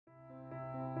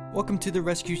Welcome to the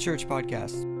Rescue Church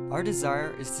podcast. Our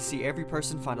desire is to see every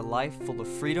person find a life full of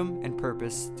freedom and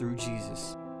purpose through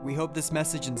Jesus. We hope this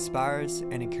message inspires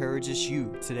and encourages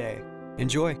you today.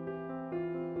 Enjoy.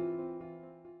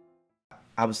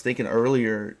 I was thinking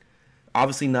earlier,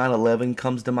 obviously 9/11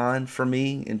 comes to mind for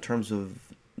me in terms of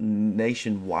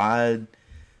nationwide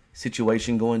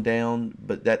situation going down,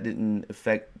 but that didn't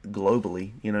affect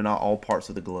globally, not all parts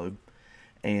of the globe.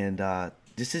 And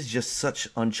this is just such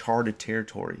uncharted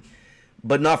territory,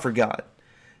 but not for God.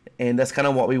 And that's kind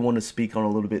of what we want to speak on a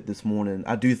little bit this morning.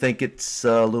 I do think it's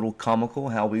a little comical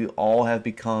how we all have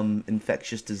become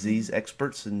infectious disease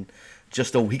experts in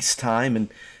just a week's time. And,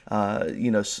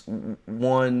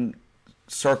 one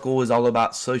circle is all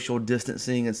about social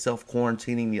distancing and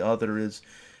self-quarantining. The other is,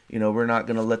 we're not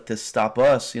going to let this stop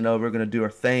us. We're going to do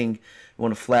our thing. We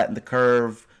want to flatten the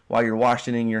curve while you're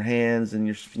washing your hands and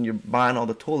you're buying all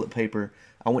the toilet paper.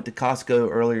 I went to Costco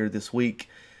earlier this week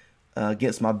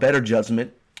against my better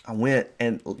judgment. I went,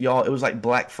 and y'all, it was like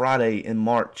Black Friday in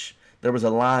March. There was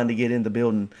a line to get in the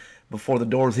building before the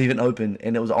doors even opened,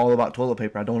 and it was all about toilet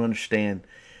paper. I don't understand,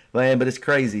 man, but it's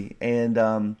crazy. And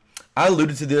I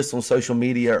alluded to this on social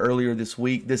media earlier this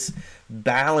week, this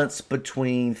balance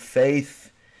between faith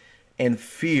and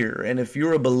fear. And if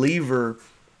you're a believer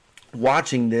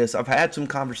watching this, I've had some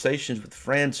conversations with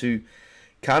friends who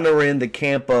kind of are in the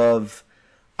camp of,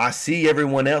 I see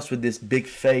everyone else with this big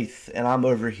faith, and I'm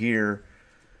over here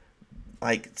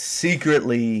like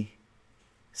secretly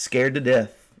scared to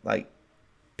death, like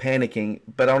panicking,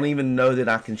 but I don't even know that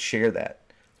I can share that.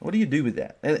 What do you do with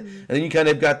that? And then you kind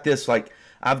of got this, like,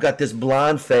 I've got this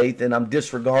blind faith, and I'm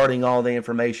disregarding all the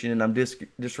information, and I'm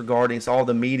disregarding all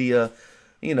the media,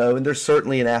 and there's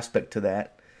certainly an aspect to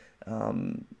that.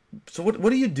 So what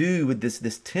do you do with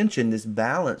this tension, this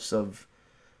balance of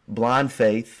blind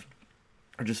faith,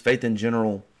 or just faith in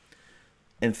general,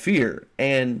 and fear?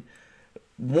 And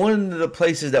one of the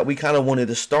places that we kind of wanted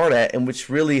to start at, and which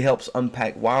really helps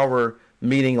unpack why we're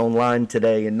meeting online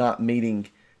today and not meeting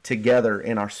together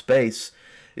in our space,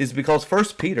 is because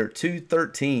 1 Peter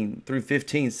 2:13 through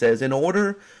 15 says, in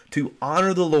order to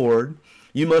honor the Lord,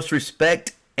 you must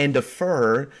respect and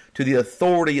defer to the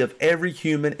authority of every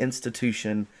human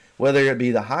institution, whether it be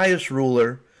the highest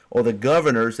ruler or the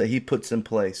governors that he puts in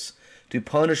place, to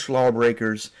punish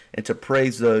lawbreakers and to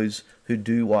praise those who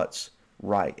do what's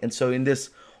right. And so in this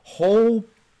whole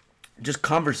just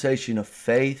conversation of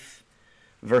faith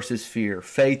versus fear,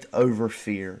 faith over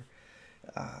fear,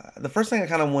 the first thing I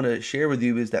kind of want to share with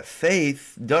you is that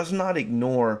faith does not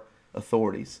ignore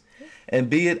authorities. And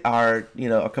be it our,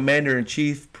 a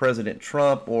commander-in-chief, President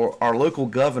Trump, or our local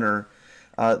governor,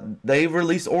 they've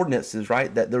released ordinances,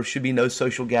 right, that there should be no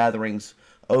social gatherings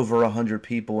over 100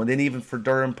 people. And then even for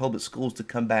Durham Public Schools to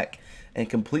come back and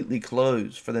completely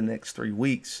close for the next 3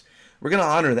 weeks. We're going to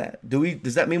honor that.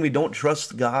 Does that mean we don't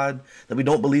trust God? That we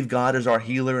don't believe God is our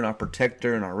healer and our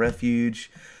protector and our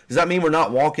refuge? Does that mean we're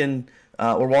not walking,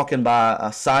 we're walking by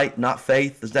sight, not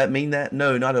faith? Does that mean that?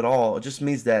 No, not at all. It just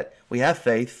means that we have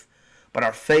faith, but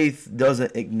our faith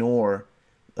doesn't ignore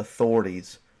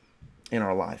authorities in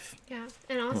our life. Yeah,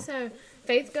 and also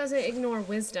faith doesn't ignore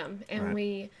wisdom, and Right.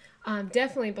 we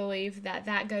definitely believe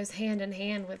that goes hand in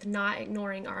hand with not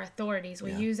ignoring our authorities.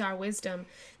 We use our wisdom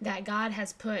that God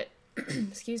has put,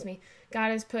 God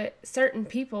has put certain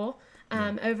people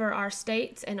over our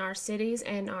states and our cities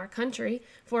and our country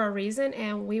for a reason,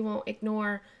 and we won't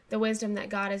ignore the wisdom that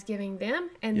God is giving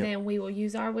them, and then we will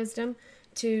use our wisdom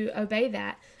to obey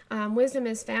that. Wisdom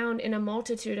is found in a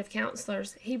multitude of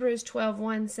counselors. Hebrews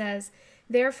 12:1 says,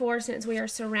 therefore, since we are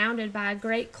surrounded by a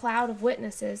great cloud of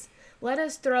witnesses, let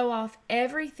us throw off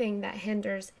everything that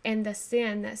hinders and the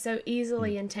sin that so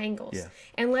easily entangles. Yeah.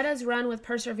 And let us run with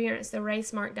perseverance the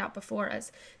race marked out before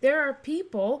us. There are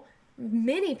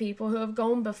many people who have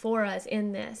gone before us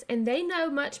in this, and they know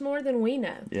much more than we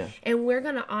know. Yeah. And we're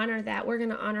going to honor that. We're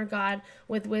going to honor God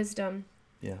with wisdom.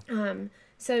 Yeah.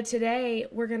 So today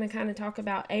we're going to kind of talk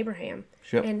about Abraham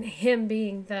Sure. and him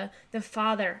being the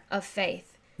father of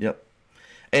faith. Yep.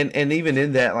 And even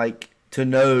in that, like, to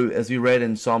know, as we read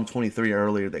in Psalm 23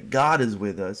 earlier, that God is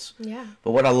with us. Yeah.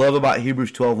 But what I love about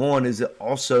Hebrews 12:1 is it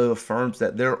also affirms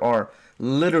that there are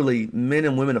literally men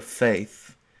and women of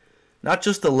faith, not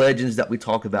just the legends that we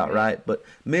talk about, right? But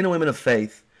men and women of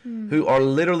faith who are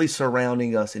literally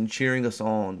surrounding us and cheering us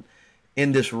on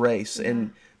in this race. Yeah.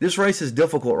 And this race is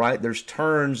difficult, right? There's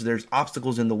turns, there's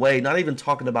obstacles in the way, not even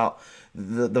talking about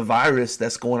the virus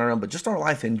that's going around, but just our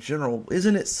life in general.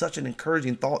 Isn't it such an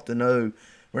encouraging thought to know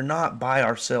we're not by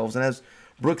ourselves? And as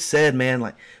Brooks said, man,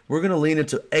 like, we're going to lean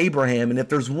into Abraham. And if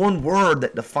there's one word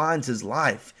that defines his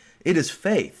life, it is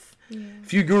faith.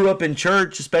 If you grew up in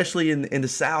church, especially in the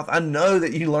South, I know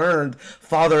that you learned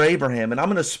Father Abraham. And I'm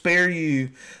going to spare you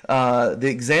the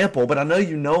example, but I know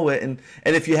you know it. And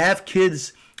if you have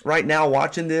kids right now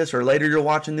watching this, or later you're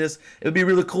watching this, it would be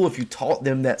really cool if you taught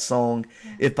them that song,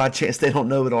 if by chance they don't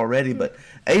know it already. But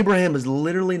Abraham is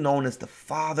literally known as the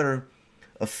father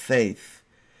of faith.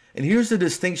 And here's the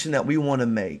distinction that we want to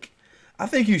make. I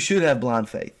think you should have blind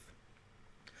faith.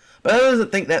 But I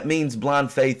don't think that means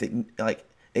blind faith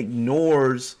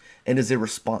ignores and is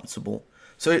irresponsible.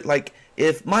 So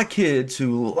if my kids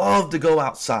who love to go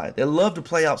outside, they love to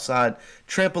play outside,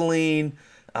 trampoline,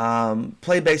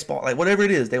 play baseball, whatever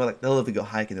it is, they love to go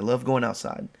hiking, they love going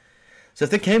outside. So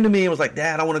if they came to me and was like,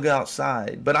 Dad, I want to go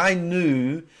outside, but I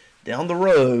knew down the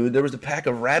road there was a pack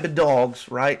of rabid dogs,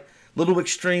 right? A little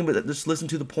extreme, but just listen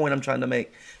to the point I'm trying to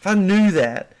make. If I knew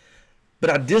that, but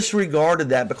I disregarded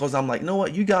that because I'm like, you know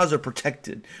what? You guys are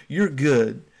protected. You're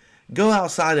good. Go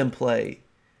outside and play.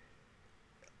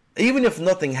 Even if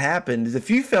nothing happened,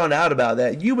 if you found out about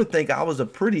that, you would think I was a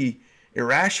pretty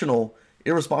irrational,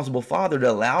 irresponsible father to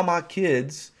allow my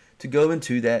kids to go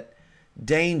into that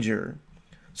danger.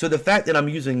 So the fact that I'm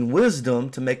using wisdom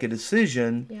to make a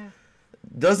decision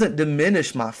doesn't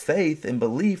diminish my faith and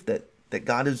belief that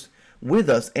God is with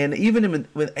us. And even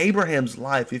with Abraham's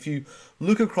life, if you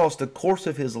look across the course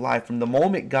of his life, from the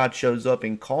moment God shows up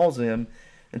and calls him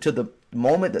until the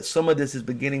moment that some of this is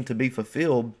beginning to be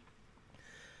fulfilled,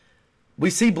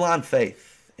 we see blind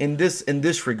faith in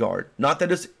this regard. Not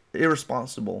that it's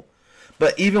irresponsible,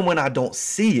 but even when I don't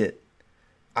see it,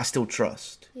 I still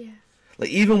trust.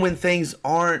 Even when things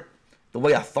aren't the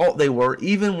way I thought they were,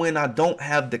 even when I don't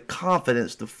have the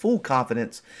confidence, the full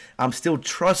confidence, I'm still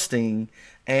trusting.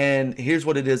 And here's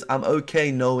what it is. I'm okay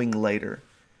knowing later.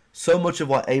 So much of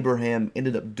what Abraham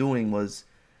ended up doing was,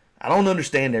 I don't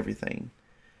understand everything.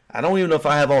 I don't even know if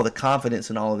I have all the confidence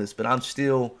in all of this, but I'm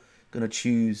still going to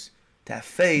choose to have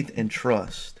faith and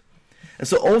trust. And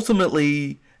so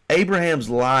ultimately, Abraham's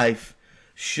life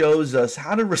shows us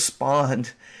how to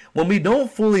respond when we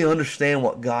don't fully understand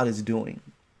what God is doing.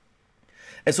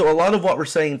 And so a lot of what we're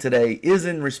saying today is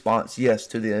in response, yes,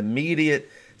 to the immediate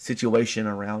situation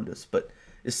around us, but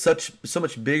it's so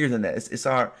much bigger than that. It's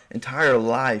our entire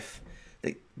life,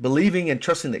 believing and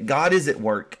trusting that God is at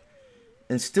work,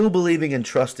 and still believing and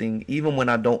trusting even when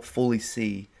I don't fully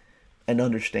see and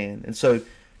understand. And so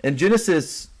in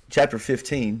Genesis chapter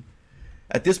 15,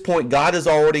 at this point, God has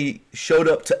already showed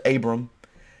up to Abram.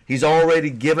 He's already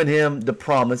given him the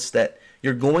promise that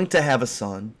you're going to have a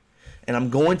son, and I'm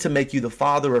going to make you the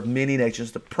father of many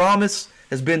nations. The promise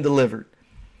has been delivered.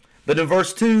 But in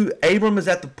verse 2, Abram is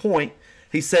at the point,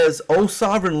 he says, O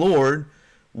sovereign Lord,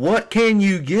 what can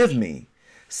you give me,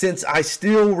 since I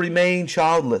still remain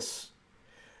childless?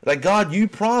 God, you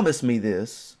promised me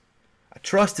this. I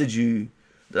trusted you,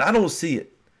 but I don't see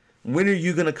it. When are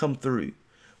you going to come through?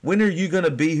 When are you going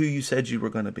to be who you said you were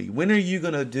going to be? When are you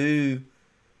going to do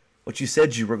what you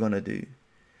said you were going to do?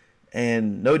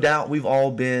 And no doubt we've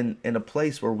all been in a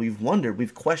place where we've wondered,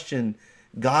 we've questioned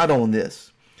God on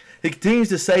this. He continues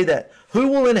to say that, who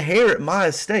will inherit my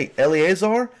estate?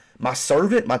 Eleazar, my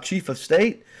servant, my chief of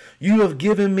state? You have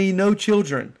given me no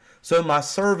children, so my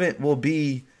servant will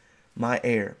be my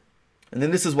heir. And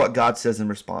then this is what God says in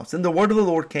response. Then the word of the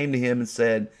Lord came to him and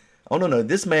said, oh, no,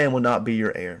 this man will not be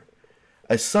your heir.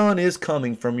 A son is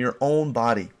coming from your own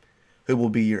body who will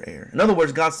be your heir. In other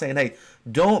words, God's saying, hey,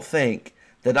 don't think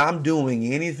that I'm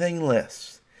doing anything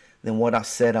less than what I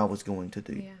said I was going to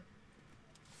do. Yeah.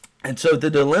 And so the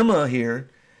dilemma here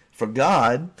for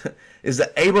God is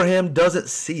that Abraham doesn't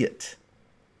see it.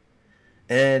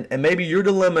 And maybe your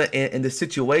dilemma in the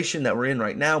situation that we're in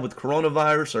right now with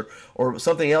coronavirus or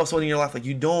something else in your life,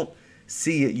 you don't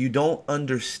see it, you don't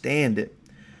understand it.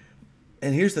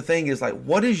 And here's the thing is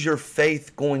what is your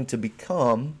faith going to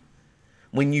become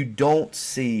when you don't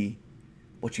see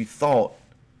what you thought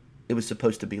it was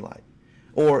supposed to be like?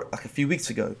 Or a few weeks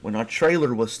ago when our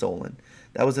trailer was stolen,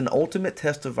 that was an ultimate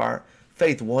test of our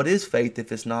faith. What is faith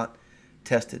if it's not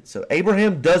tested? So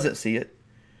Abraham doesn't see it.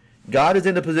 God is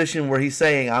in a position where he's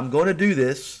saying, I'm going to do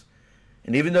this.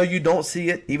 And even though you don't see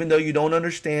it, even though you don't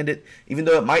understand it, even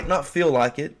though it might not feel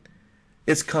like it,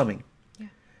 it's coming. Yeah.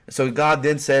 So God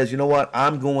then says, you know what?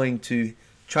 I'm going to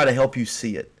try to help you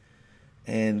see it.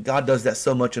 And God does that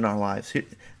so much in our lives.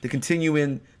 To continue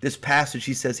in this passage,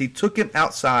 he says, he took him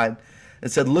outside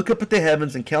and said, look up at the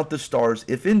heavens and count the stars,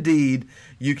 if indeed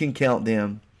you can count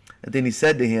them. And then he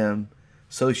said to him,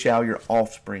 so shall your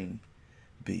offspring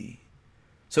be.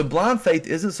 So blind faith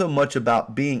isn't so much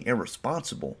about being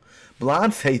irresponsible.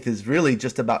 Blind faith is really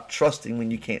just about trusting when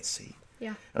you can't see.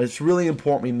 Yeah. And it's really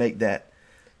important we make that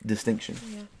distinction.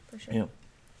 Yeah. for sure. Yeah.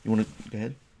 You want to go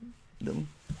ahead, Dylan?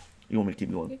 You want me to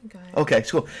keep going? You can go ahead. Okay,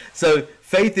 cool. So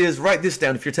faith is, write this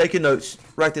down. If you're taking notes,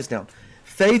 write this down.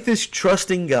 Faith is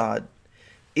trusting God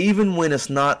even when it's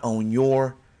not on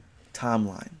your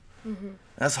timeline.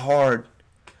 That's hard.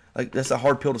 Like, that's a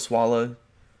hard pill to swallow.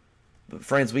 But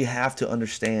friends, we have to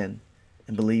understand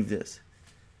and believe this.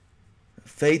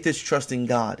 Faith is trusting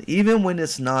God even when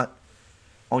it's not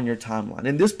on your timeline.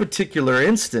 In this particular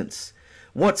instance,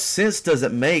 what sense does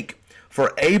it make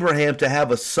for Abraham to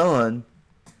have a son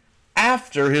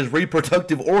after his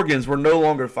reproductive organs were no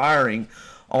longer firing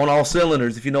on all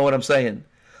cylinders, if you know what I'm saying?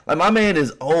 Like, my man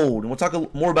is old, and we'll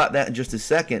talk more about that in just a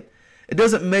second. It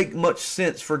doesn't make much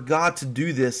sense for God to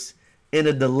do this in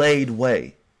a delayed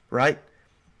way, right?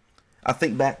 I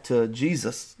think back to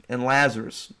Jesus and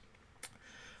Lazarus.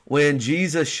 When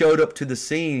Jesus showed up to the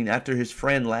scene after his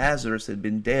friend Lazarus had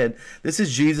been dead, this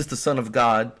is Jesus, the Son of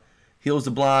God, heals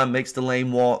the blind, makes the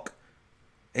lame walk,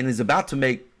 and is about to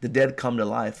make the dead come to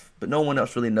life. But no one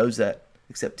else really knows that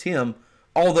except him,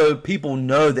 although people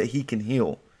know that he can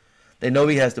heal. They know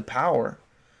he has the power.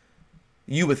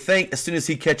 You would think as soon as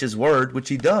he catches word, which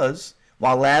he does,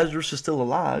 while Lazarus is still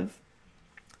alive,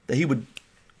 that he would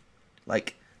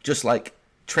just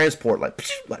transport, like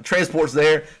transport's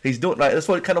there. He's doing, like, that's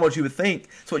what you would think.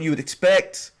 That's what you would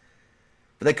expect.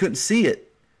 But they couldn't see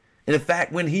it. And in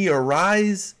fact, when he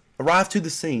arrived to the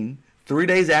scene 3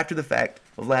 days after the fact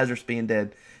of Lazarus being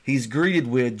dead, he's greeted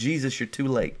with, "Jesus, you're too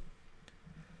late."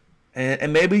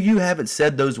 And maybe you haven't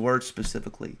said those words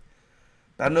specifically,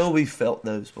 but I know we've felt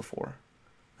those before.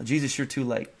 "Jesus, you're too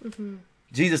late."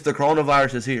 "Jesus, the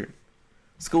coronavirus is here.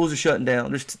 Schools are shutting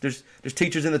down. There's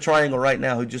teachers in the triangle right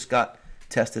now who just got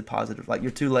tested positive. Like, you're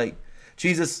too late.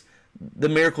 Jesus, the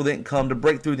miracle didn't come. The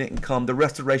breakthrough didn't come. The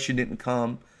restoration didn't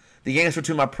come. The answer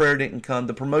to my prayer didn't come.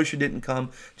 The promotion didn't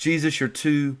come. Jesus, you're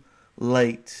too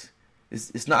late."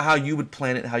 It's not how you would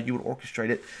plan it, how you would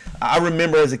orchestrate it. I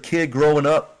remember as a kid growing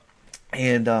up,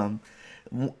 and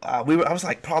I was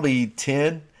like probably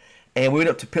 10, and we went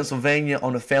up to Pennsylvania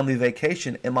on a family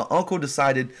vacation, and my uncle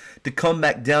decided to come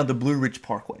back down the Blue Ridge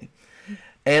Parkway.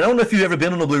 And I don't know if you've ever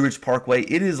been on the Blue Ridge Parkway.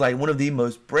 It is like one of the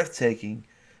most breathtaking,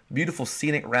 beautiful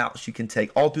scenic routes you can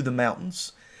take all through the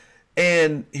mountains.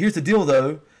 And here's the deal,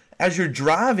 though. As you're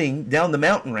driving down the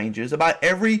mountain ranges, about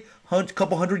every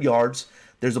couple hundred yards,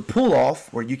 there's a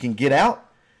pull-off where you can get out,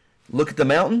 look at the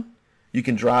mountain. You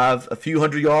can drive a few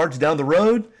hundred yards down the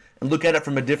road and look at it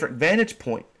from a different vantage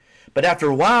point. But after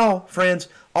a while, friends,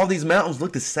 all these mountains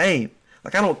look the same.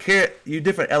 Like, I don't care, you're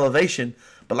different elevation,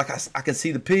 but like I can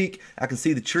see the peak, I can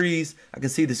see the trees, I can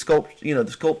see the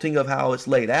sculpting of how it's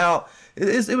laid out.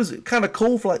 It was kind of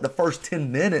cool for like the first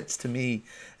 10 minutes to me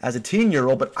as a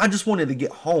 10-year-old, but I just wanted to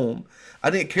get home.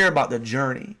 I didn't care about the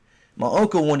journey. My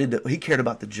uncle he cared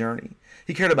about the journey.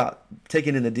 He cared about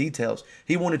taking in the details.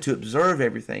 He wanted to observe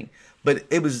everything, but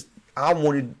I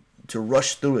wanted to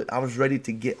rush through it. I was ready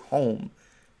to get home.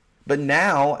 But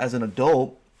now, as an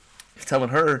adult, I was telling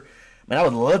her, man, I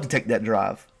would love to take that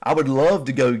drive. I would love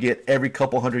to go get every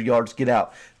couple hundred yards, get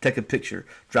out, take a picture,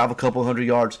 drive a couple hundred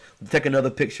yards, take another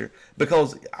picture,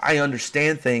 because I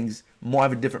understand things more, I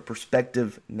have a different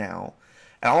perspective now.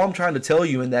 And all I'm trying to tell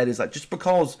you in that is, like, just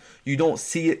because you don't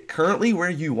see it currently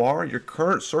where you are, your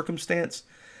current circumstance,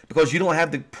 because you don't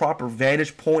have the proper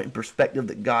vantage point and perspective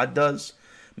that God does,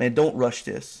 man, don't rush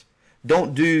this.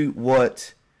 Don't do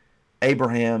what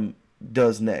Abraham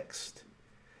does next.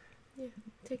 Yeah,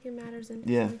 taking matters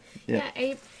into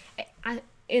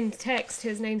in text,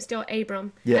 his name's still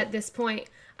Abram at this point.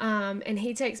 And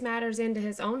he takes matters into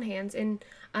his own hands. In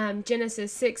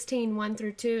Genesis 16,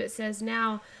 1-2, it says,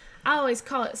 "Now, I always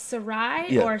call it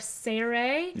Sarai or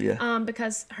Sarai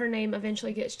because her name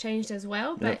eventually gets changed as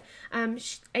well. But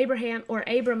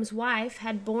Abram's wife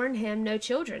had borne him no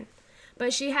children.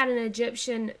 But she had an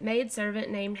Egyptian maidservant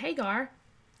named Hagar.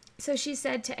 So she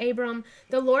said to Abram,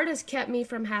 'The Lord has kept me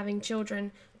from having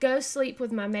children. Go sleep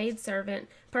with my maidservant.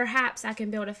 Perhaps I can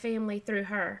build a family through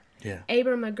her.' Yeah.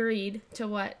 Abram agreed to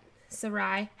what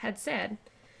Sarai had said.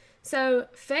 So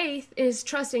faith is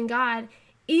trusting God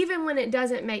even when it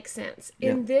doesn't make sense.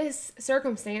 In this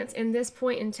circumstance, in this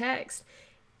point in text,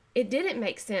 it didn't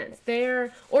make sense.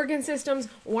 Their organ systems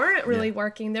weren't really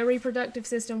working. Their reproductive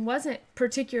system wasn't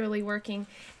particularly working.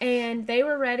 And they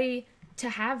were ready to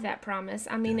have that promise.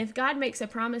 I mean, if God makes a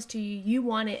promise to you, you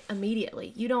want it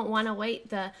immediately. You don't want to wait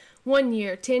the 1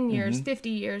 year, 10 years, 50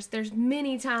 years. There's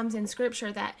many times in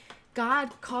Scripture that God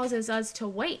causes us to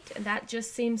wait. And that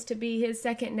just seems to be his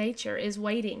second nature, is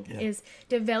waiting, is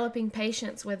developing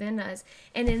patience within us.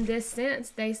 And in this sense,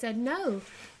 they said, no,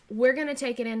 we're going to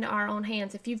take it into our own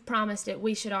hands. If you've promised it,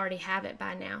 we should already have it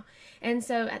by now. And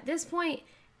so at this point,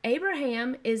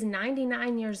 Abraham is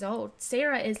 99 years old.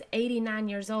 Sarah is 89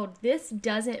 years old. This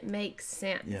doesn't make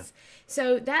sense. Yeah.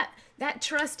 So that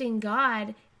trusting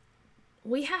God,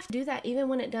 we have to do that even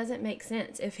when it doesn't make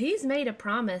sense. If he's made a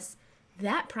promise,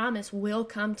 that promise will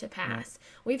come to pass.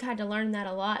 We've had to learn that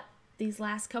a lot these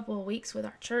last couple of weeks with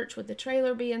our church, with the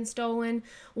trailer being stolen,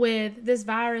 with this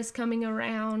virus coming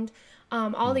around.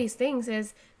 All these things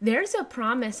is there's a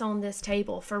promise on this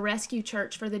table for Rescue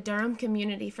Church, for the Durham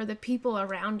community, for the people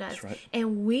around us. Right.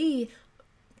 And we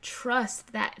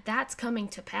trust that that's coming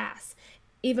to pass,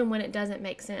 even when it doesn't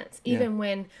make sense, even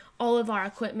when all of our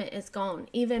equipment is gone,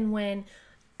 even when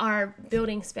our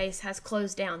building space has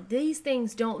closed down. These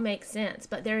things don't make sense,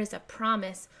 but there is a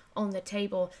promise on the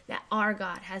table that our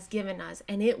God has given us,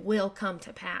 and it will come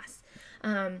to pass.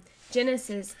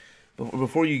 Genesis.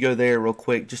 Before you go there real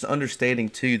quick, just understanding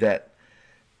too that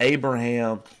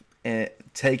Abraham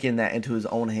taking that into his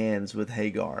own hands with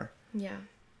Hagar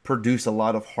produced a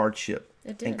lot of hardship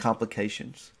and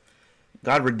complications.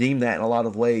 God redeemed that in a lot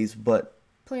of ways, but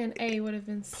Plan A would have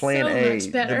been Plan so A,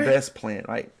 much better. the best plan,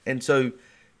 right? And so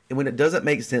when it doesn't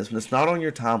make sense, when it's not on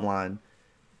your timeline,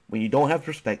 when you don't have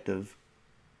perspective,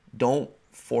 don't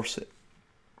force it.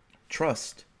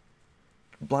 Trust.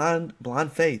 Blind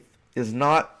faith is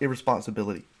not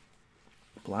irresponsibility.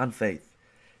 Blind faith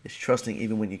is trusting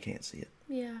even when you can't see it.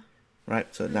 Yeah.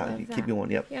 Right? So now you keep going.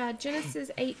 Yep. Yeah,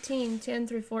 Genesis 18:10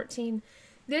 through 14.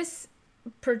 This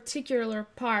particular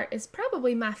part is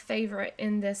probably my favorite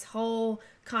in this whole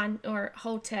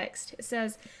whole text. It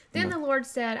says, "Then the Lord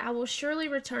said, I will surely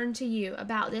return to you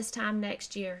about this time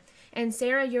next year, and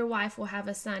Sarah your wife will have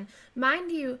a son."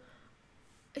 Mind you,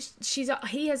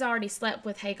 he has already slept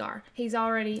with Hagar. He's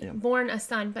already born a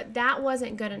son, but that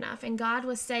wasn't good enough. And God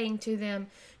was saying to them,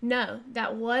 no,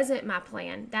 that wasn't my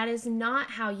plan. That is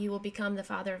not how you will become the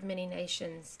father of many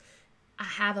nations. I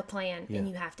have a plan, and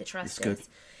you have to trust it. Good.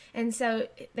 And so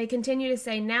they continue to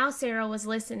say, now Sarah was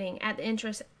listening at the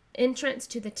entrance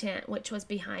to the tent, which was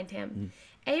behind him.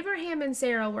 Abraham and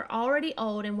Sarah were already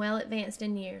old and well advanced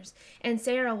in years, and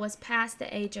Sarah was past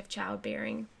the age of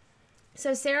childbearing.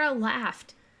 So Sarah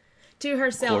laughed to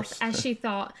herself as she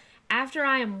thought, after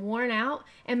I am worn out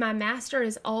and my master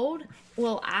is old,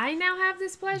 will I now have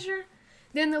this pleasure?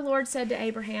 Then the Lord said to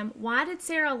Abraham, why did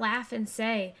Sarah laugh and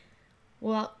say,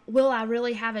 well, will I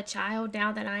really have a child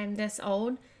now that I am this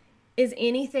old? Is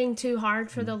anything too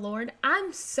hard for the Lord?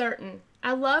 I'm certain.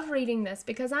 I love reading this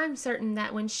because I'm certain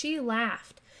that when she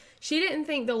laughed, she didn't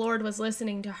think the Lord was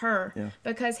listening to her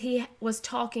because he was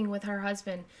talking with her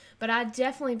husband. But I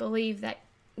definitely believe that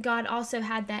God also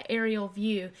had that aerial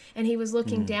view, and he was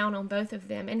looking down on both of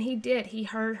them. And he did. He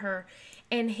heard her,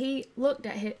 and he looked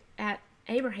at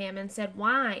Abraham and said,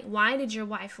 why? Why did your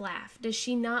wife laugh? Does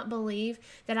she not believe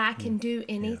that I can do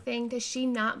anything? Does she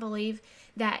not believe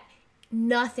that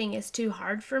nothing is too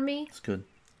hard for me? That's good.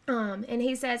 And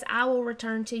he says, I will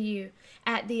return to you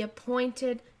at the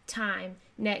appointed time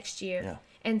next year,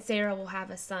 and Sarah will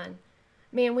have a son.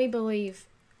 Man, we believe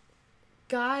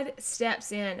God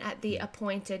steps in at the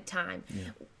appointed time.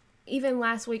 Even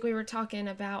last week we were talking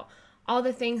about all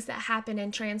the things that happened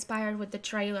and transpired with the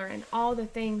trailer, and all the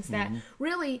things that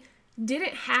really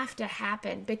didn't have to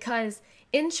happen because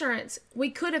insurance, we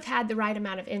could have had the right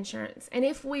amount of insurance. And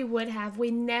if we would have, we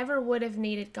never would have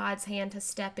needed God's hand to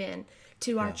step in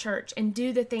to our church and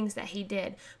do the things that he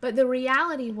did. But the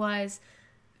reality was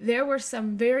there were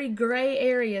some very gray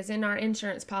areas in our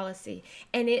insurance policy,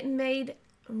 and it made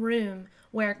room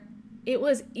where it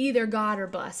was either God or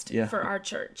bust for our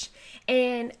church.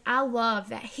 And I love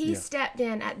that he stepped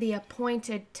in at the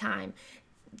appointed time.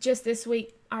 Just this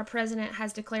week, our president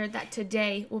has declared that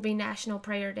today will be National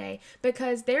Prayer Day,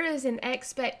 because there is an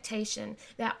expectation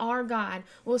that our God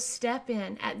will step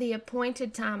in at the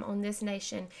appointed time on this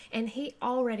nation. And he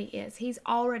already is. He's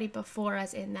already before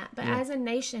us in that. But as a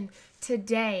nation,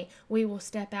 today we will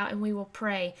step out and we will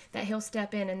pray that he'll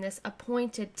step in this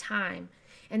appointed time.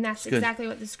 And that's exactly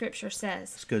what the scripture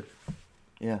says. It's good.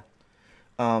 Yeah.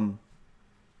 And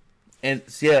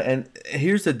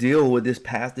here's the deal with this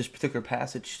particular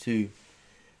passage too,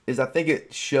 is I think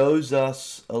it shows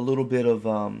us a little bit of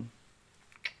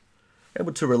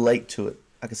able to relate to it.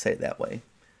 I can say it that way.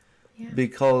 Yeah.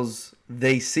 Because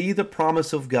they see the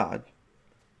promise of God.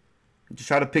 Just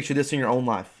try to picture this in your own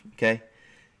life, okay?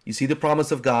 You see the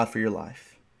promise of God for your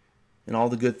life and all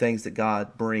the good things that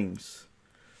God brings.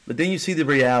 But then you see the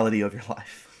reality of your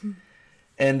life.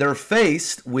 And they're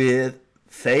faced with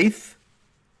faith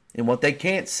in what they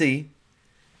can't see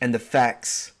and the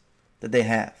facts that they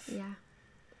have. Yeah.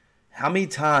 How many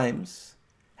times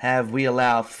have we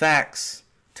allowed facts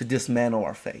to dismantle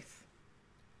our faith?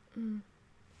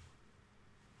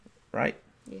 Right?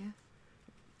 Yeah.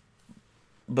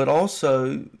 But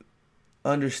also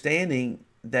understanding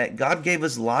that God gave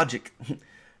us logic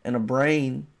and a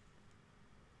brain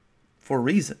for a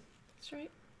reason. That's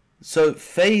right. So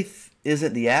faith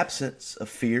isn't the absence of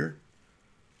fear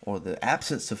or the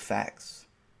absence of facts.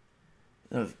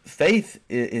 Faith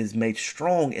is made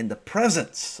strong in the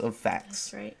presence of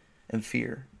facts. That's right. And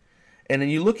fear. And then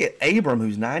you look at Abram,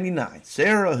 who's 99,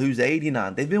 Sarah, who's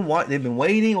 89. They've been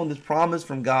waiting on this promise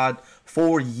from God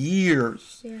for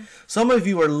years. Yeah. Some of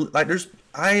you are like,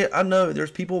 I know there's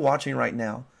people watching right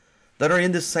now that are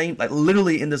in the same, like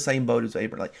literally in the same boat as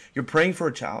Abram. Like, you're praying for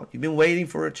a child. You've been waiting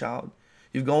for a child.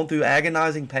 You've gone through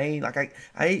agonizing pain. Like,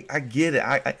 I get it.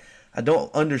 I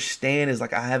don't understand. It's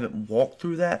like I haven't walked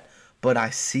through that, but I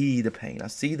see the pain. I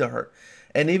see the hurt.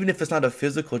 And even if it's not a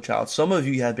physical child, some of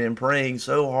you have been praying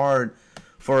so hard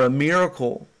for a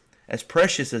miracle as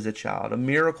precious as a child, a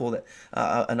miracle, that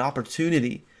an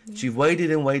opportunity. Yeah. You've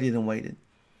waited and waited and waited.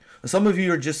 And some of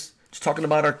you are just talking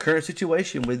about our current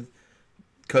situation with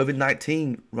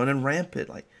COVID-19 running rampant.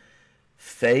 Like,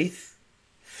 faith,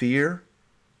 fear,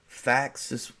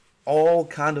 facts, is all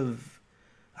kind of,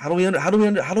 how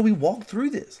do we walk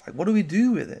through this? Like, what do we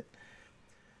do with it?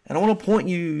 And I want to point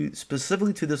you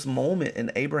specifically to this moment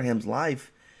in Abraham's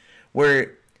life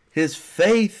where his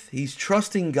faith, he's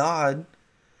trusting God,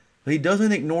 but he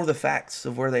doesn't ignore the facts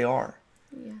of where they are.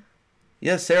 Yeah.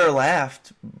 Yes, Sarah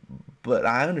laughed, but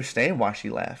I understand why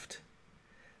she laughed.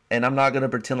 And I'm not going to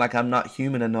pretend like I'm not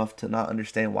human enough to not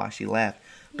understand why she laughed.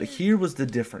 But here was the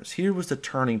difference. Here was the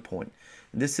turning point.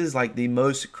 This is like the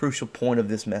most crucial point of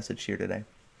this message here today.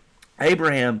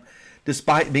 Abraham,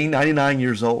 despite being 99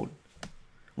 years old,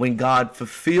 when God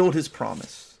fulfilled his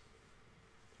promise,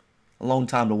 a long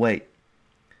time to wait.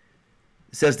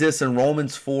 It says this in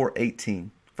Romans 4:18,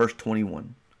 verse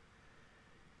 21.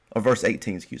 Or verse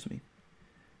 18, excuse me.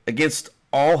 Against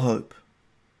all hope,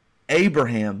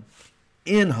 Abraham,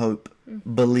 in hope,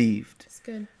 believed. That's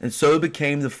good. And so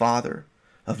became the father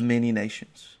of many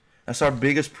nations. That's our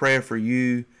biggest prayer for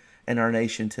you and our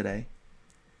nation today.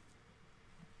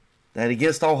 That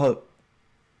against all hope,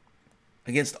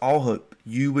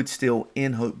 you would still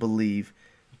in hope believe,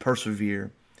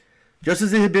 persevere. Just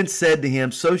as it had been said to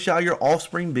him, so shall your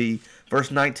offspring be.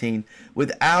 Verse 19,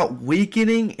 without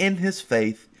weakening in his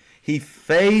faith, he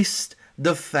faced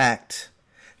the fact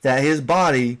that his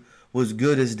body was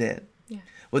good as dead. Yeah.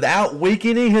 Without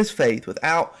weakening his faith,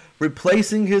 without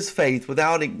replacing his faith,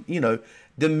 without,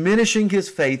 diminishing his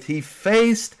faith, he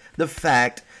faced the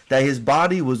fact that his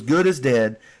body was good as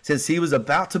dead, since he was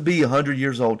about to be 100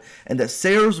 years old, and that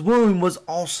Sarah's womb was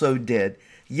also dead.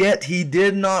 Yet he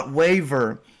did not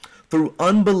waver through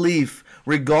unbelief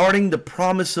regarding the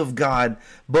promise of God,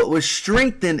 but was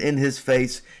strengthened in his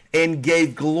faith and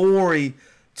gave glory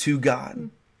to God.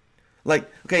 Like,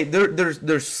 okay,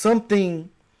 there's something,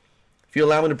 if you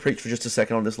allow me to preach for just a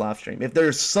second on this live stream, if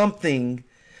there's something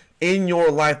in your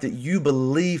life that you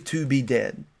believe to be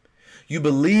dead, you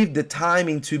believe the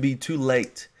timing to be too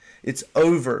late, it's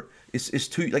over, it's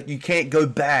too, like, you can't go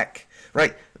back,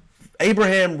 right?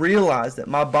 Abraham realized that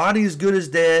my body is good as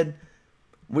dead.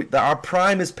 Our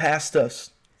prime is past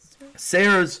us.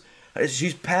 Sarah's,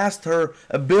 she's past her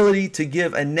ability to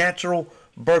give a natural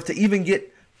birth, to even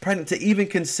get pregnant, to even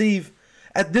conceive.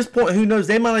 At this point, who knows?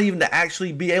 They might not even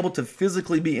actually be able to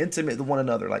physically be intimate with one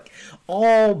another. Like,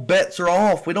 all bets are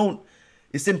off.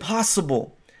 It's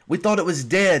impossible. We thought it was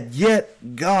dead. Yet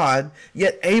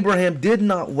Abraham did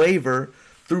not waver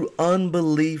through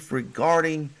unbelief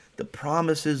regarding the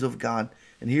promises of God.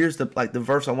 And here's the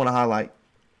verse I want to highlight.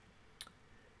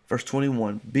 Verse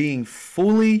 21, being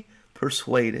fully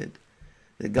persuaded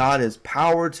that God has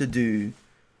power to do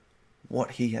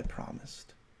what he had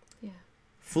promised. Yeah.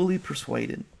 Fully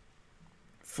persuaded.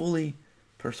 Fully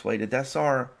persuaded. That's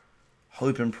our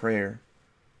hope and prayer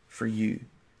for you.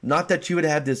 Not that you would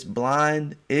have this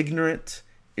blind, ignorant,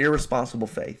 irresponsible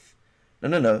faith.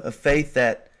 No. A faith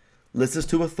that listens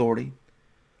to authority.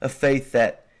 A faith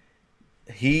that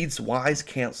heeds wise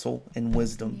counsel and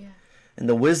wisdom. Yeah. And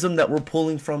the wisdom that we're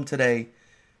pulling from today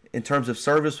in terms of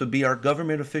service would be our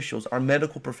government officials, our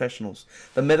medical professionals,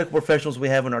 the medical professionals we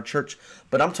have in our church.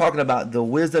 But I'm talking about the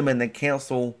wisdom and the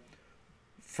counsel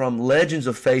from legends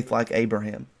of faith like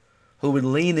Abraham, who would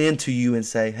lean into you and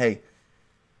say, hey,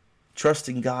 trust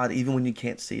in God even when you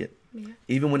can't see it,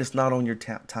 even when it's not on your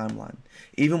timeline,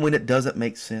 even when it doesn't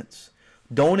make sense.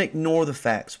 Don't ignore the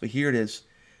facts, but here it is.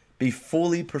 Be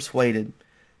fully persuaded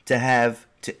to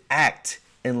act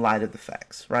in light of the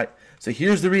facts, right? So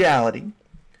here's the reality.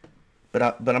 but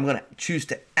I'm going to choose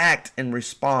to act and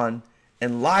respond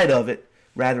in light of it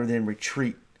rather than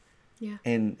retreat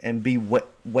and be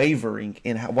wavering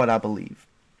in what I believe.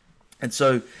 And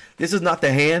so this is not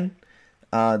the hand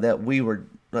that we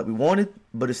wanted,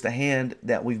 but it's the hand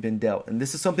that we've been dealt. And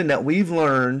this is something that we've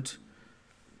learned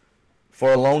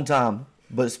for a long time,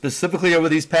 but specifically over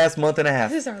these past month and a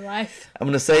half. This is our life. I'm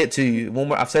going to say it to you one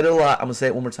more. I've said it a lot. I'm going to say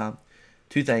it one more time.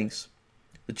 Two things.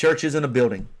 The church isn't a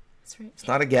building. That's right. It's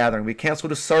not a gathering. We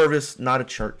canceled a service, not a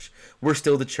church. We're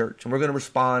still the church, and we're going to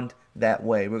respond that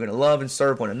way. We're going to love and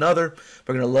serve one another.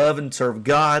 We're going to love and serve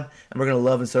God, and we're going to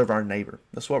love and serve our neighbor.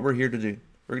 That's what we're here to do.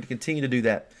 We're going to continue to do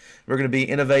that. We're going to be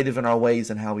innovative in our ways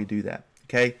and how we do that.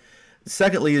 Okay?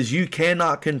 Secondly is you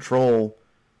cannot control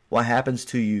what happens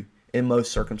to you in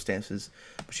most circumstances,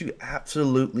 but you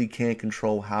absolutely can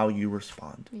control how you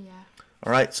respond. Yeah.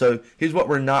 All right? So here's what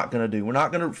we're not going to do. We're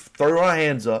not going to throw our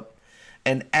hands up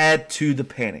and add to the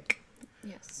panic.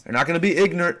 Yes. We're not going to be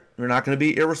ignorant. We're not going to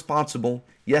be irresponsible.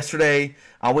 Yesterday,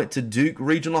 I went to Duke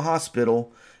Regional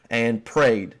Hospital and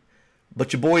prayed.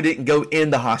 But your boy didn't go in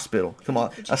the hospital. Come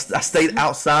on. I stayed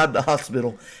outside the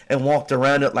hospital and walked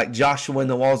around it like Joshua in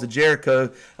the walls of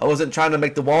Jericho. I wasn't trying to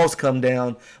make the walls come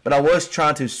down, but I was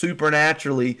trying to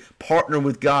supernaturally partner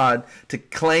with God to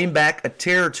claim back a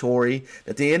territory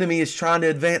that the enemy is trying to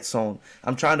advance on.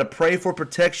 I'm trying to pray for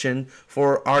protection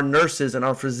for our nurses and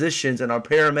our physicians and our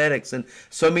paramedics. And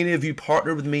so many of you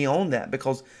partnered with me on that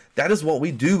because that is what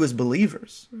we do as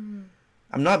believers. Mm-hmm.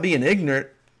 I'm not being ignorant.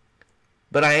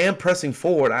 But I am pressing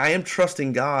forward. I am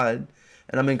trusting God,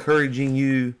 and I'm encouraging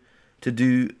you to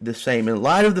do the same. In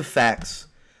light of the facts,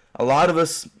 a lot of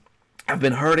us have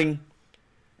been hurting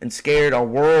and scared. Our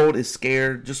world is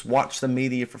scared. Just watch the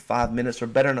media for 5 minutes, or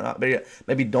better not,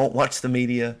 maybe don't watch the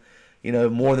media,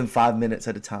 more than 5 minutes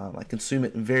at a time. Like consume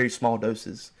it in very small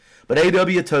doses. But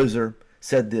A.W. Tozer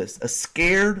said this: a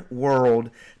scared world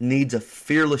needs a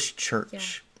fearless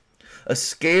church. Yeah. A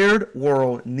scared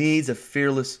world needs a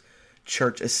fearless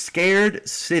church. A scared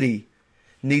city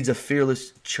needs a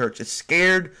fearless church. A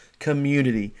scared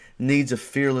community needs a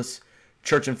fearless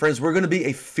church. And friends, we're going to be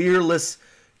a fearless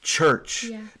church.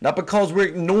 Yeah. Not because we're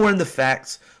ignoring the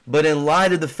facts, but in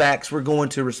light of the facts, we're going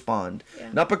to respond. Yeah.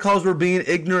 Not because we're being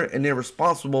ignorant and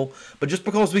irresponsible, but just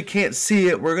because we can't see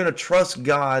it, we're going to trust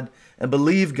God and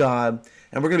believe God,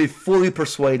 and we're going to be fully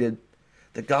persuaded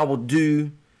that God will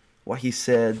do what He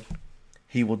said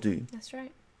He will do. That's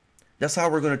right. That's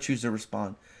how we're going to choose to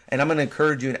respond. And I'm going to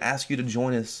encourage you and ask you to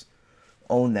join us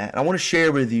on that. I want to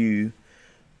share with you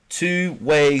 2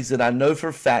 ways that I know for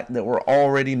a fact that we're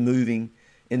already moving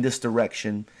in this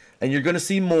direction. And you're going to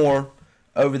see more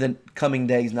over the coming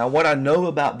days. Now, what I know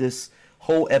about this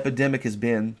whole epidemic is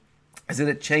that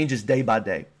it changes day by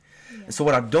day. Yeah. And so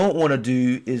what I don't want to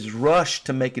do is rush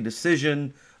to make a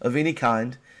decision of any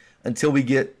kind until we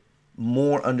get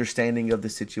more understanding of the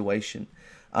situation.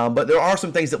 But there are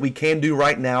some things that we can do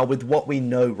right now with what we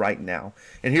know right now.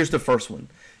 And here's the first one.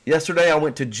 Yesterday, I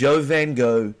went to Joe Van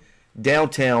Gogh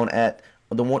downtown at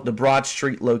the Broad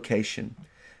Street location,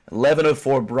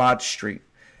 1104 Broad Street,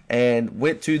 and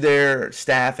went to their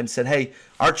staff and said, hey,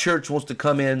 our church wants to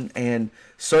come in and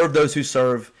serve those who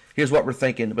serve. Here's what we're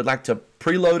thinking. We'd like to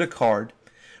preload a card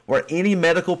where any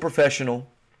medical professional,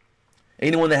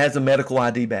 anyone that has a medical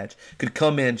ID badge, could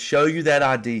come in, show you that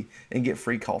ID, and get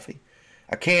free coffee.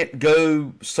 I can't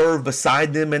go serve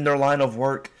beside them in their line of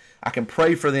work. I can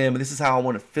pray for them, and this is how I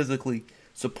want to physically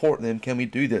support them. Can we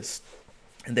do this?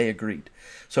 And they agreed.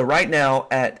 So right now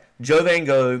at Joe Van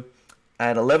Gogh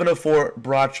at 1104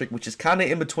 Broad Street, which is kind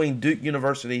of in between Duke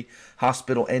University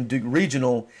Hospital and Duke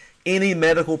Regional, any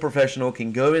medical professional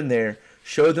can go in there,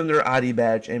 show them their ID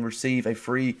badge, and receive a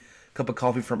free cup of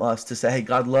coffee from us to say, hey,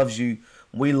 God loves you,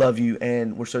 we love you,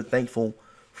 and we're so thankful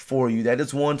for you. That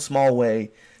is one small way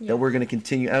that we're going to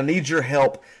continue. And I need your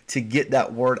help to get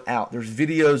that word out. There's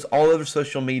videos all over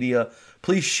social media.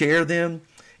 Please share them.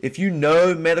 If you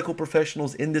know medical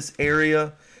professionals in this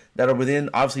area that are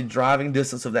within, obviously, driving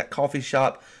distance of that coffee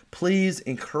shop, please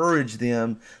encourage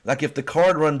them. Like if the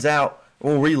card runs out,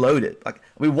 we'll reload it. Like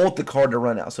we want the card to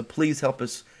run out. So please help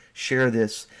us share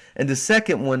this. And the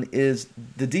second one is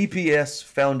the DPS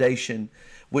Foundation,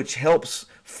 which helps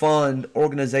fund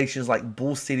organizations like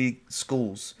Bull City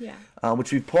Schools,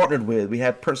 which we've partnered with. We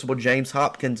had Principal James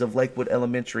Hopkins of Lakewood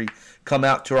Elementary come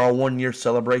out to our 1-year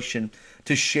celebration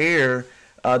to share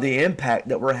the impact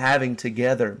that we're having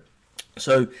together.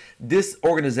 So this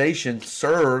organization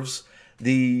serves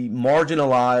the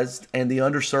marginalized and the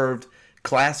underserved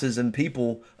classes and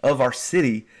people of our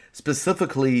city,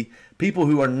 specifically people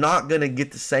who are not going to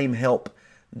get the same help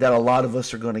that a lot of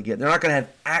us are going to get. They're not going to have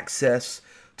access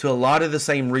to a lot of the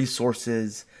same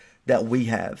resources that we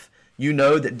have. You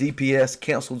know that DPS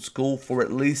canceled school for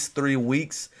at least 3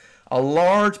 weeks. A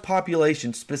large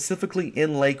population, specifically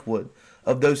in Lakewood,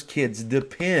 of those kids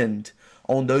depend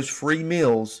on those free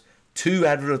meals, 2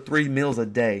 out of the 3 meals a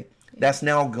day. That's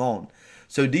now gone.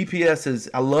 So DPS is,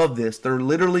 I love this, they're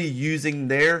literally using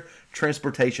their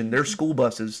transportation, their school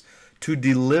buses, to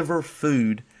deliver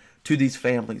food to these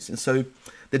families. And so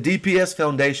the DPS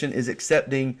Foundation is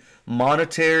accepting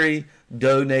monetary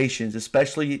donations,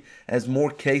 especially as more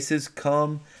cases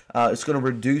come. It's going to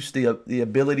reduce the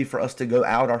ability for us to go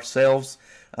out ourselves.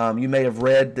 You may have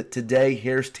read that today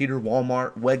Harris Teeter,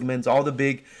 Walmart, Wegmans, all the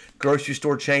big grocery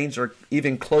store chains are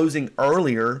even closing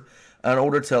earlier in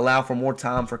order to allow for more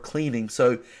time for cleaning.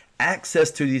 So access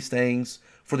to these things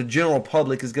for the general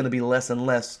public is going to be less and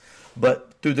less.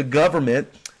 But through the government,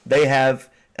 they have,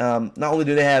 not only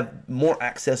do they have more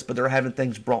access, but they're having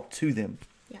things brought to them.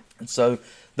 Yeah. And so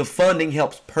the funding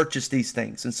helps purchase these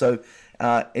things. And so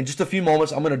in just a few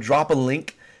moments, I'm going to drop a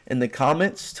link in the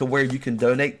comments to where you can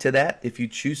donate to that if you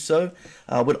choose so.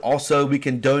 But also we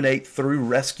can donate through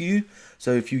Rescue.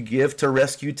 So if you give to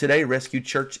Rescue today,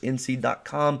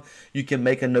 rescuechurchnc.com, you can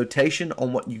make a notation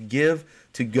on what you give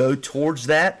to go towards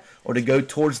that, or to go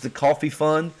towards the coffee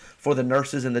fund for the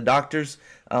nurses and the doctors.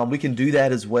 We can do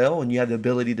that as well, and you have the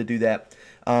ability to do that.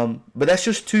 But that's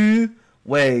just 2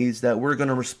 ways that we're going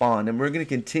to respond, and we're going to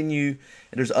continue.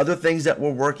 And there's other things that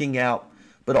we're working out,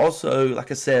 but also, like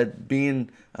I said,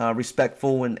 being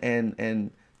respectful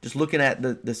and just looking at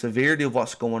the severity of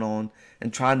what's going on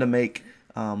and trying to make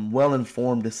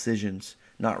well-informed decisions,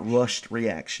 not rushed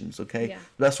reactions. Okay, Yeah.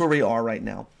 That's where we are right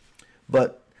now.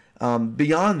 But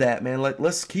beyond that, man,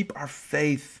 let's keep our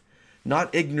faith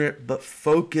not ignorant, but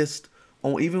focused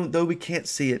on, even though we can't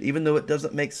see it, even though it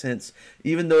doesn't make sense,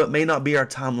 even though it may not be our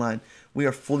timeline, we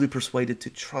are fully persuaded to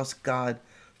trust God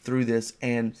through this.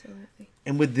 Absolutely.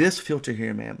 And with this filter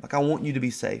here, man, like, I want you to be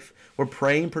safe. We're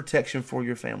praying protection for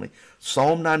your family.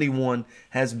 Psalm 91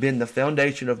 has been the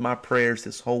foundation of my prayers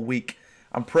this whole week.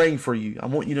 I'm praying for you. I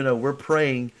want you to know we're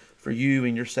praying for you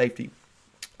and your safety.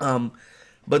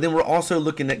 But then we're also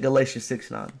looking at Galatians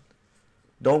 6:9.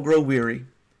 Don't grow weary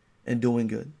in doing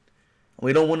good.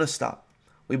 We don't want to stop.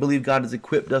 We believe God has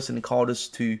equipped us and called us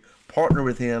to partner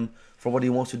with Him for what He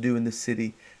wants to do in this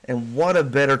city. And what a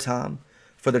better time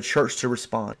for the church to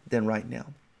respond than right now.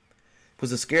 Because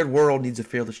the scared world needs a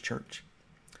fearless church.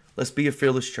 Let's be a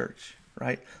fearless church,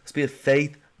 right? Let's be a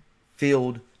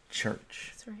faith-filled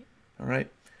church. That's right. All right?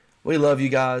 We love you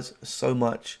guys so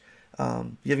much. You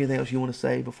have anything else you want to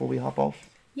say before we hop off?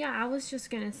 Yeah, I was just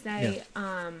going to say,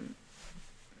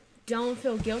 don't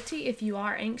feel guilty if you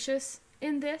are anxious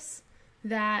in this,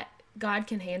 that God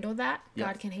can handle that. Yep.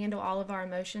 God can handle all of our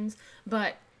emotions.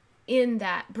 But in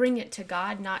that, bring it to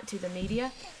God, not to the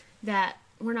media. That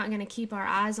we're not going to keep our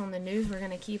eyes on the news. We're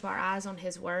going to keep our eyes on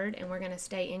His Word, and we're going to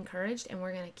stay encouraged, and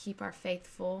we're going to keep our faith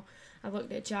full. I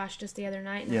looked at Josh just the other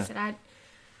night, and I said,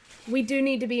 we do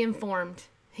need to be informed.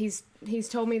 He's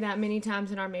told me that many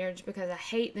times in our marriage, because I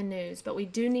hate the news, but we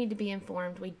do need to be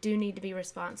informed. We do need to be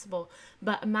responsible.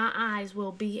 But my eyes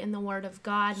will be in the Word of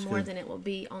God more than it will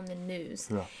be on the news.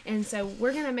 Yeah. And so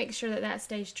we're going to make sure that that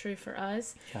stays true for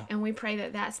us. Yeah. And we pray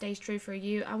that that stays true for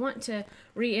you. I want to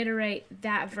reiterate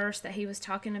that verse that he was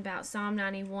talking about, Psalm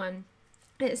 91.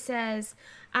 It says,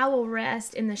 I will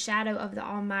rest in the shadow of the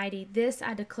Almighty. This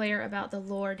I declare about the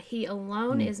Lord. He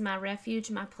alone is my refuge,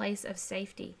 my place of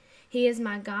safety. He is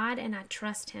my God, and I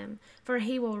trust Him, for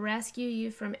He will rescue you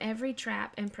from every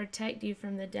trap and protect you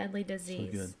from the deadly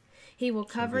disease. So He will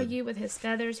cover you with His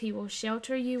feathers. He will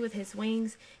shelter you with His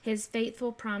wings. His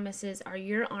faithful promises are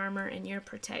your armor and your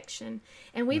protection.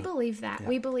 And we believe that. Yeah.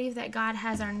 We believe that God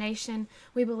has our nation.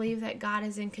 We believe that God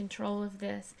is in control of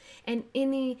this. And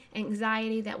any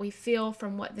anxiety that we feel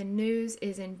from what the news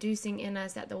is inducing in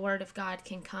us, that the Word of God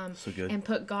can come and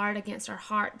put guard against our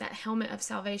heart. That helmet of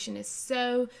salvation is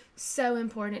so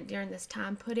important during this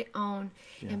time. Put it on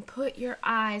and put your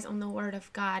eyes on the Word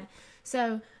of God.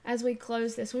 So as we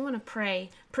close this, we want to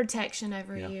pray protection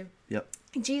over you. Yep.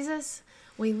 Jesus,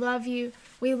 we love you.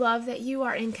 We love that you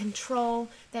are in control,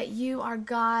 that you are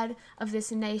God of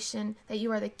this nation, that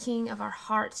you are the King of our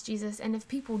hearts, Jesus. And if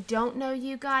people don't know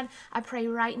you, God, I pray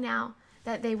right now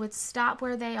that they would stop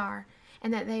where they are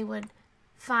and that they would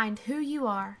find who you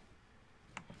are,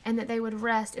 and that they would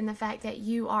rest in the fact that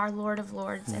you are Lord of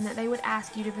Lords, and that they would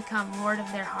ask you to become Lord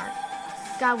of their heart.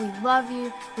 God, we love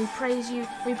you. We praise you.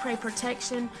 We pray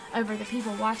protection over the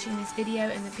people watching this video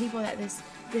and the people that this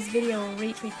video will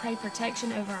reach. We pray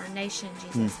protection over our nation,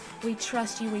 Jesus. We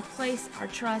trust you. We place our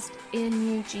trust in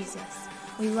you, Jesus.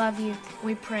 We love you.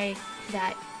 We pray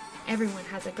that everyone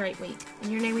has a great week.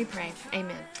 In your name we pray.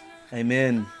 Amen.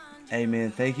 Amen.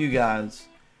 Amen. Thank you guys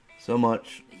so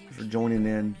much for joining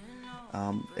in.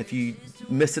 If you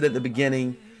missed it at the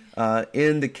beginning,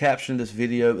 in the caption of this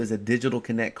video is a digital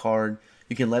connect card.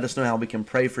 You can let us know how we can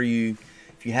pray for you.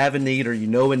 If you have a need or you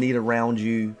know a need around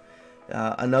you.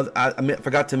 I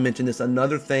forgot to mention this.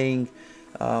 Another thing,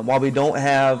 while we don't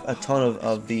have a ton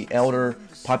of the elder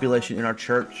population in our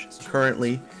church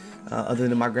currently, other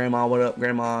than my grandma. What up,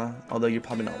 grandma? Although you're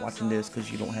probably not watching this because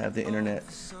you don't have the internet.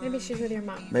 Maybe she's with your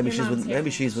mom. Maybe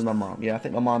she's with my mom. Yeah, I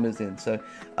think my mom is in. So,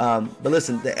 but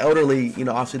listen, the elderly,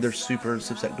 obviously they're super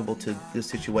susceptible to this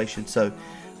situation. So,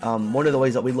 one of the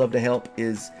ways that we love to help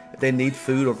is if they need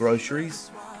food or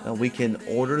groceries, we can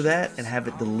order that and have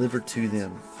it delivered to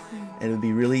them. And it would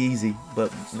be really easy,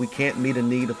 but we can't meet a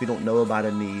need if we don't know about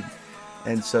a need.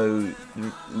 And so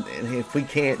if we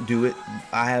can't do it,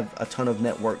 I have a ton of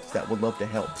networks that would love to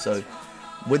help. So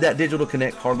with that digital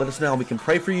connect card, let us know. We can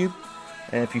pray for you.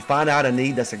 And if you find out a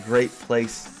need, that's a great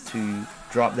place to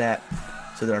drop that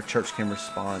so that our church can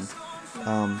respond.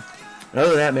 And other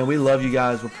than that, man, we love you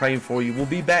guys. We're praying for you. We'll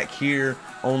be back here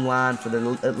online for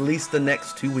at least the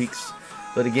next 2 weeks.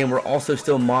 But again, we're also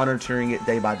still monitoring it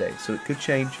day by day. So it could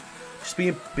change. Just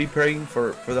be praying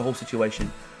for the whole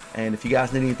situation. And if you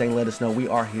guys need anything, let us know. We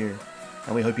are here.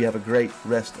 And we hope you have a great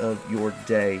rest of your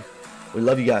day. We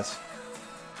love you guys.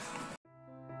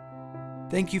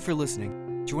 Thank you for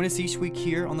listening. Join us each week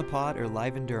here on the pod or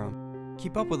live in Durham.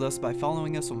 Keep up with us by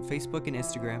following us on Facebook and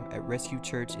Instagram at Rescue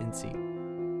Church NC.